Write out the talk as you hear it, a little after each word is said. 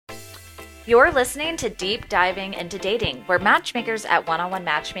You're listening to Deep Diving into Dating, where matchmakers at One-on-One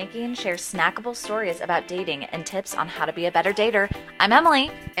Matchmaking share snackable stories about dating and tips on how to be a better dater. I'm Emily.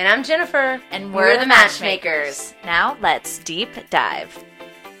 And I'm Jennifer. And we're the matchmakers. Now, let's deep dive.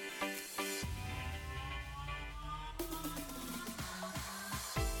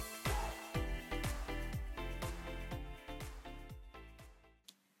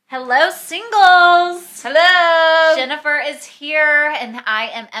 Hello, singles! Hello! Jennifer is here, and I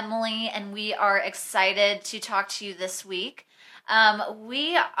am Emily, and we are excited to talk to you this week.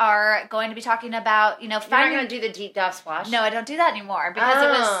 We are going to be talking about, You're not going to do the deep dive splash? No, I don't do that anymore,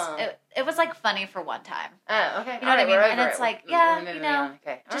 because it was like funny for one time. Oh, okay. You know what I mean? And it's like,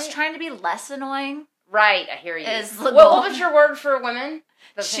 Okay. Just trying to be less annoying. Right, I hear you. What was your word for women?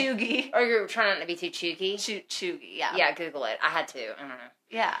 Chuggy. Or you're trying not to be too chuggy? Chuggy, yeah. Yeah, Google it. I had to. I don't know.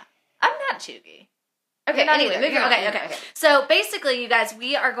 Yeah. I'm not chuggy. Okay, anyway, moving on. Okay. So basically, you guys,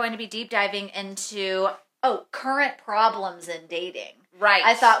 we are going to be deep diving into, current problems in dating. Right.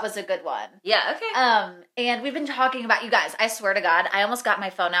 I thought was a good one. Yeah, okay. And we've been talking about, you guys, I swear to God, I almost got my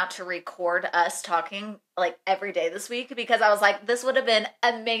phone out to record us talking like every day this week because I was like, this would have been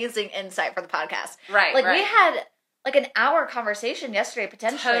amazing insight for the podcast. Right, Like we had like an hour conversation yesterday,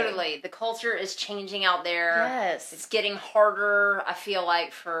 potentially. Totally. The culture is changing out there. Yes. It's getting harder, I feel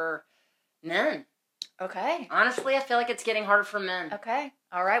like, for men. Okay. Honestly, I feel like it's getting harder for men. Okay.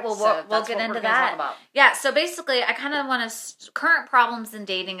 All right. Well, So we'll get into that. Talk about. Yeah. So basically, I kind of want to current problems in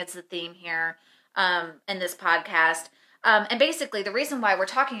dating is the theme here in this podcast. And basically, the reason why we're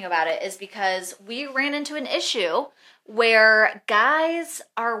talking about it is because we ran into an issue where guys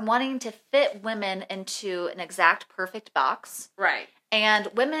are wanting to fit women into an exact perfect box. Right. And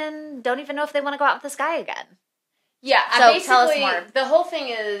women don't even know if they want to go out with this guy again. Yeah, so tell us more. The whole thing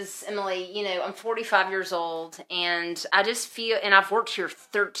is, Emily, I'm 45 years old, and I just feel, and I've worked here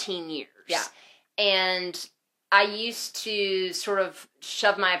 13 years. Yeah. And I used to sort of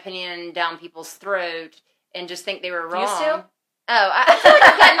shove my opinion down people's throat and just think they were wrong. Used to? Oh, I feel like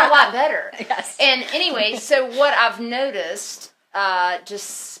I've gotten a lot better. Yes. And anyway, so what I've noticed,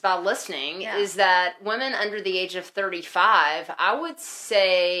 just by listening, is that women under the age of 35, I would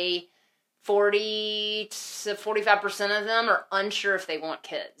say 40 to 45% of them are unsure if they want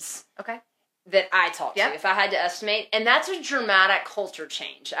kids. Okay. That I talk to, if I had to estimate. And that's a dramatic culture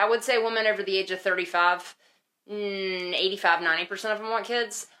change. I would say women over the age of 35, 85, 90% of them want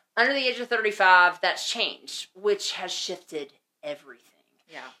kids. Under the age of 35, that's changed, which has shifted everything.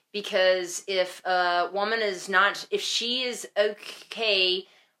 Yeah. Because if a woman if she is okay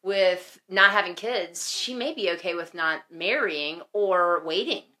with not having kids, she may be okay with not marrying or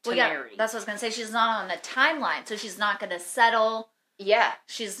waiting to marry. That's what I was going to say. She's not on a timeline, so she's not going to settle. Yeah.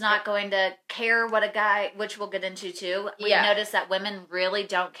 She's not going to care what a guy, which we'll get into too. We notice that women really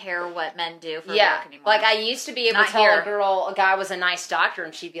don't care what men do for work anymore. Like I used to be able to tell a guy was a nice doctor,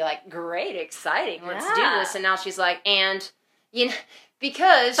 and she'd be like, great, exciting, let's do this. And now she's like,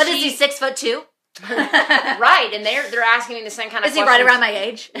 because But is he 6'2"? Right, and they're asking me the same kind of questions. Is he right around my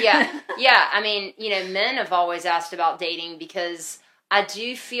age? Yeah. I mean, men have always asked about dating because I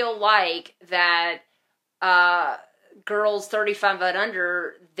do feel like that girls 35 and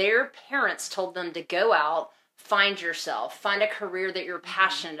under, their parents told them to go out, find yourself, find a career that you're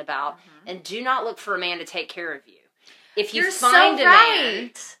passionate about, and do not look for a man to take care of you. If you find a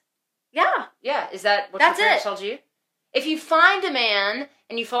man... Yeah, is that what your parents told you? If you find a man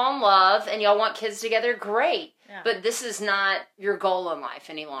and you fall in love and y'all want kids together, great. Yeah. But this is not your goal in life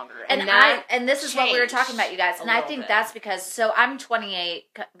any longer. And this is what we were talking about, you guys. And I think that's because, so I'm 28,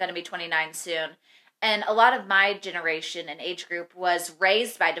 going to be 29 soon. And a lot of my generation and age group was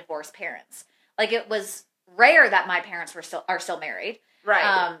raised by divorced parents. Like it was rare that my parents are still married.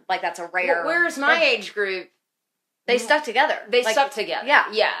 Right. Like that's a rare. Where's my age group? They stuck together. They stuck together.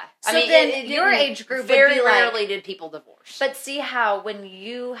 Yeah. So then your age group very would be rarely did people divorce. But see how when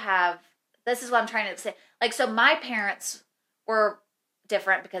you have, this is what I'm trying to say. Like, so my parents were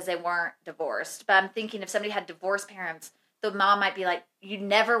different because they weren't divorced. But I'm thinking if somebody had divorced parents, the mom might be like, you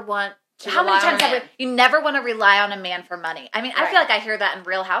never want to how many times have you never want to rely on a man for money? I mean, I feel like I hear that in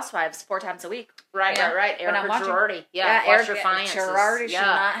Real Housewives 4 times a week. Right. Erica Girardi. Erica Girardi should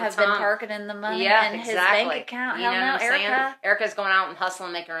not have been parking in the money in his bank account. You know what I'm saying? Erica's going out and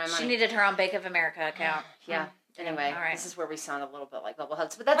hustling, making her own money. She needed her own Bank of America account. Anyway, this is where we sound a little bit like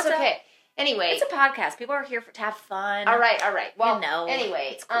bubbleheads, but that's okay. Anyway, it's a podcast. People are here to have fun. All right. Well, anyway,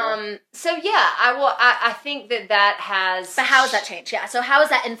 it's cool. So I think that has. But how has that changed? Yeah. So how has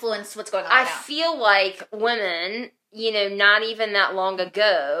that influenced what's going on? I feel like women, not even that long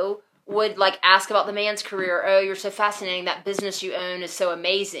ago, would like ask about the man's career. Oh, you're so fascinating. That business you own is so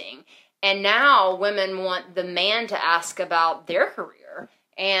amazing. And now women want the man to ask about their career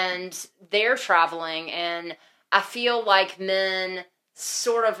and their traveling. And I feel like men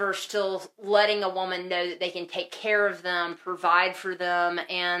sort of are still letting a woman know that they can take care of them, provide for them,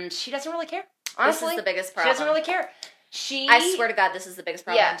 and she doesn't really care. Honestly, this is the biggest problem. She doesn't really care. I swear to God, this is the biggest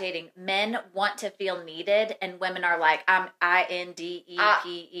problem in dating. Men want to feel needed, and women are like, I'm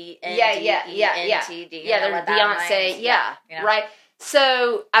INDEPENDENTD. Yeah, they're Beyonce. Right.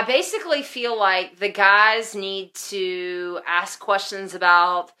 So I basically feel like the guys need to ask questions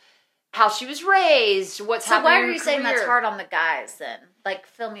about how she was raised, what's happening. So why are you saying that's hard on the guys then? Like,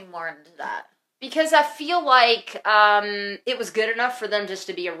 fill me more into that. Because I feel like it was good enough for them just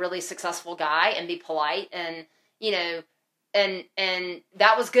to be a really successful guy and be polite, and and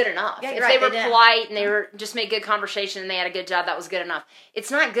that was good enough. Yeah, if they were polite and they were just made good conversation and they had a good job, that was good enough.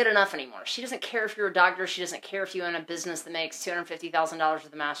 It's not good enough anymore. She doesn't care if you're a doctor. She doesn't care if you own a business that makes $250,000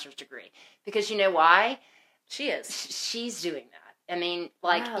 with a master's degree. Because you know why? She's doing that. I mean,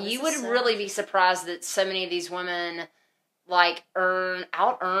 like, wow, you would really be surprised that so many of these women, like,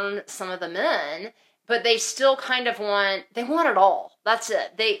 out-earn some of the men, but they still kind of want it all. That's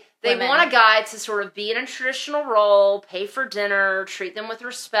it. They want a guy to sort of be in a traditional role, pay for dinner, treat them with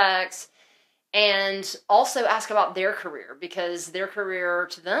respect, and also ask about their career, because their career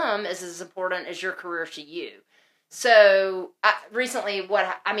to them is as important as your career to you. So, recently,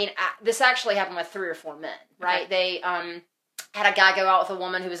 this actually happened with 3 or 4 men, right? Okay. They had a guy go out with a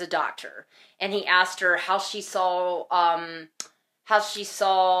woman who was a doctor, and he asked her how she saw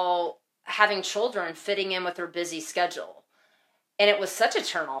having children fitting in with her busy schedule. And it was such a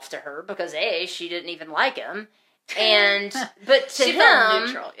turnoff to her because she didn't even like him. But to him,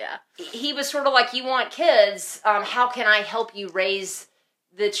 neutral, he was sort of like, you want kids, how can I help you raise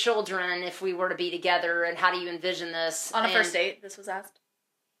the children if we were to be together, and how do you envision this? On a first date, this was asked?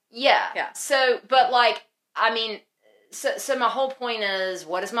 Yeah. So, but like, I mean, so my whole point is,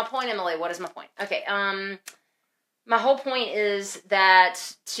 what is my point, Emily? What is my point? Okay, my whole point is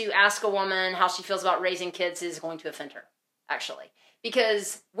that to ask a woman how she feels about raising kids is going to offend her, actually.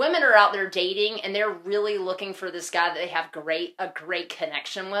 Because women are out there dating, and they're really looking for this guy that they have a great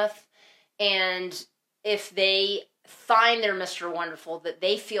connection with. And if they find their Mr. Wonderful that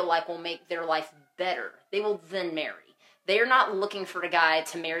they feel like will make their life better, they will then marry. They are not looking for a guy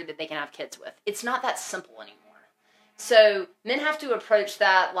to marry that they can have kids with. It's not that simple anymore. So men have to approach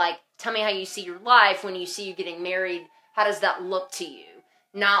that like, tell me how you see your life when you see you getting married. How does that look to you?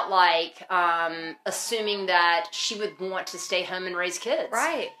 Not like assuming that she would want to stay home and raise kids.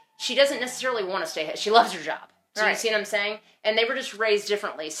 Right. She doesn't necessarily want to stay home. She loves her job. Do you see what I'm saying? And they were just raised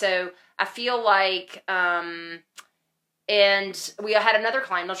differently. So I feel like, and we had another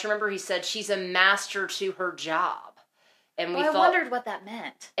client, don't you remember? He said she's a master to her job. And I wondered what that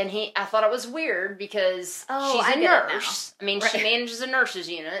meant. And I thought it was weird because she's a nurse. I mean, she manages a nurse's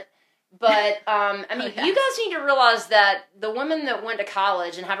unit. But, you guys need to realize that the women that went to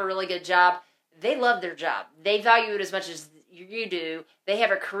college and have a really good job, they love their job. They value it as much as you do. They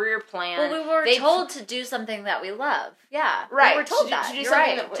have a career plan. Well, we were told to do something that we love. Yeah. Right. We were told that. To do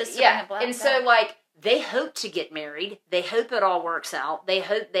something that, and so, like, they hope to get married. They hope it all works out. They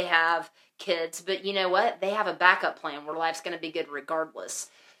hope they have kids. But you know what? They have a backup plan where life's going to be good regardless.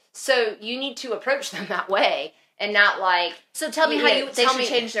 So you need to approach them that way and not like... So tell me how they should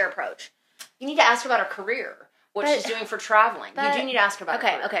change their approach. You need to ask her about her career. What she's doing for traveling. You do need to ask her about her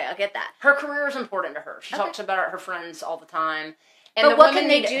career. Okay, I get that. Her career is important to her. She talks about her friends all the time. And but what can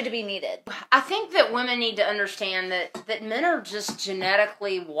they do to be needed? I think that women need to understand that men are just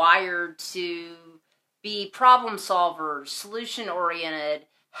genetically wired to be problem solvers, solution-oriented,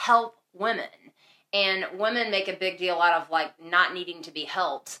 help women. And women make a big deal out of, like, not needing to be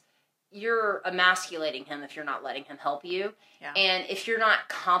helped. You're emasculating him if you're not letting him help you. Yeah. And if you're not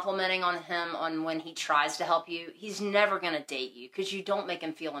complimenting on him on when he tries to help you, he's never going to date you because you don't make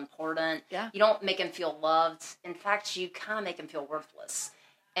him feel important. Yeah. You don't make him feel loved. In fact, you kind of make him feel worthless.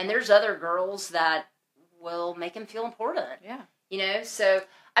 And there's other girls that will make him feel important. Yeah. You know, so,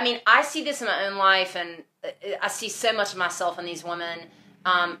 I mean, I see this in my own life, and I see so much of myself in these women.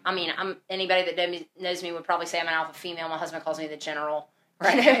 Anybody that knows me would probably say I'm an alpha female. My husband calls me the general.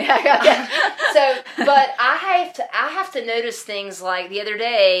 Right. So, but I have to notice things like the other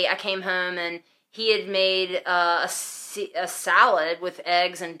day I came home and he had made a salad with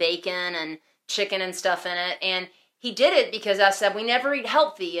eggs and bacon and chicken and stuff in it, and he did it because I said we never eat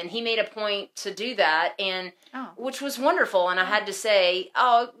healthy, and he made a point to do that, and which was wonderful. And I had to say,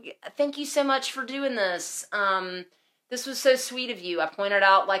 thank you so much for doing this. This was so sweet of you. I pointed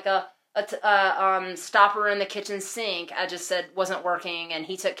out like a stopper in the kitchen sink. I just said wasn't working, and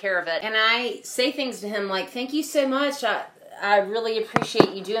he took care of it. And I say things to him like, "Thank you so much. I really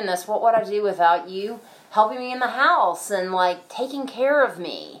appreciate you doing this. What would I do without you helping me in the house and like taking care of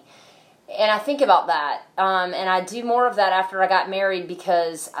me?" And I think about that, and I do more of that after I got married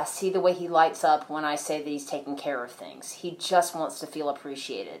because I see the way he lights up when I say that he's taking care of things. He just wants to feel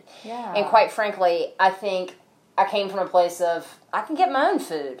appreciated. Yeah. And quite frankly, I think I came from a place of I can get my own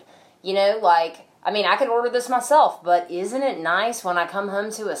food. You know, like, I mean, I could order this myself, but isn't it nice when I come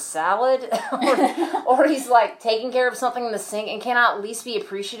home to a salad or he's like taking care of something in the sink, and can I at least be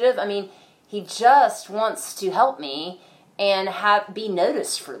appreciative? I mean, he just wants to help me and be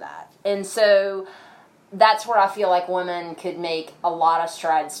noticed for that. And so that's where I feel like women could make a lot of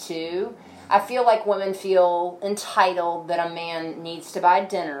strides too. I feel like women feel entitled that a man needs to buy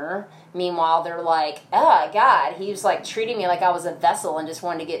dinner. Meanwhile, they're like, oh, God, he was like treating me like I was a vessel and just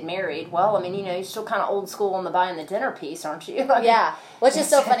wanted to get married. Well, I mean, you know, you're still kind of old school on the buying the dinner piece, aren't you? I mean, yeah. Which is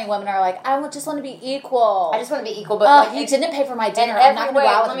so funny. Women are like, I just want to be equal. I just want to be equal. But you didn't pay for my dinner. I'm not going to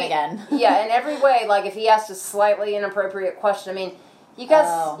go out with him again. Yeah, in every way, like if he asks a slightly inappropriate question, I mean, you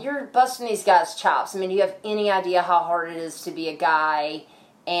guys, you're busting these guys' chops. I mean, do you have any idea how hard it is to be a guy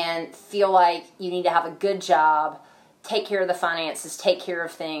and feel like you need to have a good job, take care of the finances, take care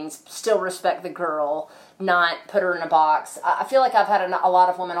of things, still respect the girl, not put her in a box? I feel like I've had a lot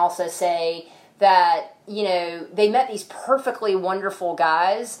of women also say that, you know, they met these perfectly wonderful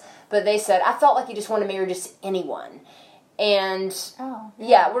guys, but they said, I felt like you just want to marry just anyone. And,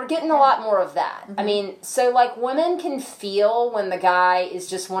 yeah, we're getting a lot more of that. Mm-hmm. I mean, so, like, women can feel when the guy is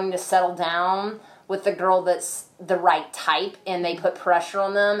just wanting to settle down with the girl that's the right type, and they put pressure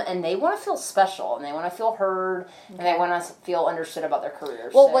on them, and they want to feel special, and they want to feel heard, and they want to feel understood about their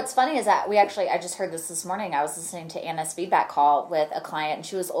careers. Well, what's funny is that I just heard this morning. I was listening to Anna's feedback call with a client, and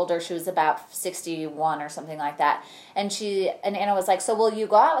she was older. She was about 61 or something like that. And Anna was like, so will you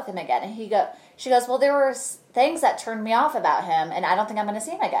go out with him again? And she goes, well, there were things that turned me off about him, and I don't think I'm going to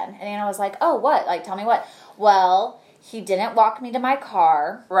see him again. And Anna was like, oh, what? Like, tell me what? Well, he didn't walk me to my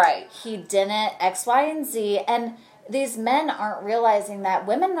car. Right. He didn't X, Y, and Z. And these men aren't realizing that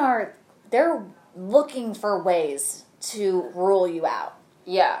women they're looking for ways to rule you out.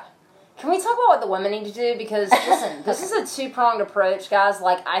 Yeah. Can we talk about what the women need to do? Because, listen, this is a two-pronged approach, guys.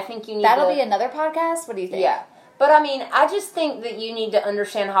 Like, I think you need That'll be another podcast? What do you think? Yeah. But, I mean, I just think that you need to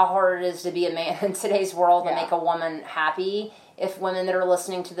understand how hard it is to be a man in today's world and make a woman happy. If women that are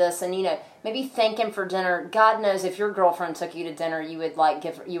listening to this and, you know, maybe thank him for dinner. God knows if your girlfriend took you to dinner, you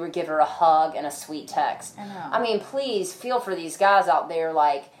would give her a hug and a sweet text. I know. I mean, please feel for these guys out there,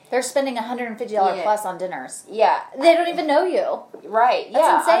 like... They're spending $150 plus on dinners. Yeah. They don't even know you. Right.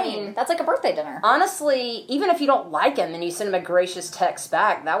 That's insane. I mean, that's like a birthday dinner. Honestly, even if you don't like him and you send him a gracious text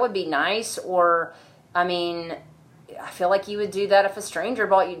back, that would be nice. Or, I mean, I feel like you would do that if a stranger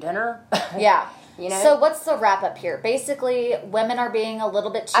bought you dinner. Yeah. You know? So what's the wrap up here? Basically, women are being a little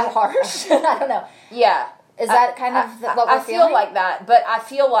bit too harsh. I don't know. Yeah. Is that kind of what we're feeling? I feel like that, but I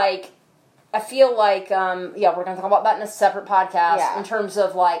feel like, we're going to talk about that in a separate podcast in terms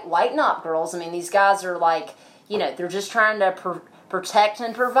of, like, lighten up, girls. I mean, these guys are, like, you know, they're just trying to protect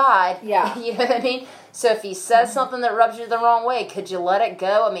and provide. Yeah. You know what I mean? So if he says something that rubs you the wrong way, could you let it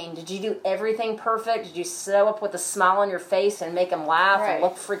go? I mean, did you do everything perfect? Did you show up with a smile on your face and make him laugh and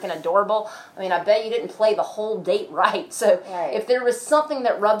look freaking adorable? I mean, I bet you didn't play the whole date right. So if there was something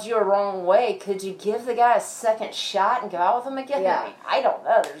that rubs you a wrong way, could you give the guy a second shot and go out with him again? Yeah. I mean, I don't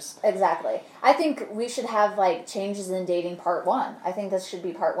know. Exactly. I think we should have, like, changes in dating part 1. I think this should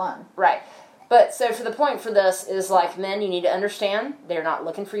be part 1. Right. But, so for the point for this is, like, men, you need to understand they're not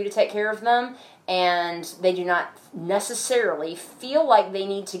looking for you to take care of them, and they do not necessarily feel like they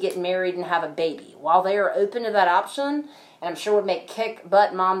need to get married and have a baby. While they are open to that option, and I'm sure would make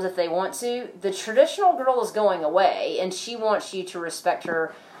kick-butt moms if they want to, the traditional girl is going away, and she wants you to respect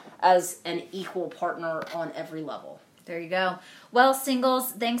her as an equal partner on every level. There you go. Well,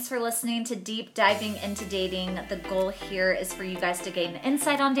 singles, thanks for listening to Deep Diving into Dating. The goal here is for you guys to gain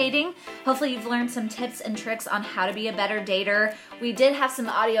insight on dating. Hopefully you've learned some tips and tricks on how to be a better dater. We did have some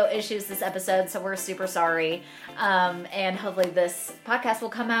audio issues this episode, so we're super sorry. And hopefully this podcast will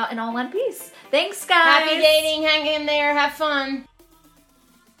come out in all one piece. Thanks, guys. Happy dating. Hang in there. Have fun.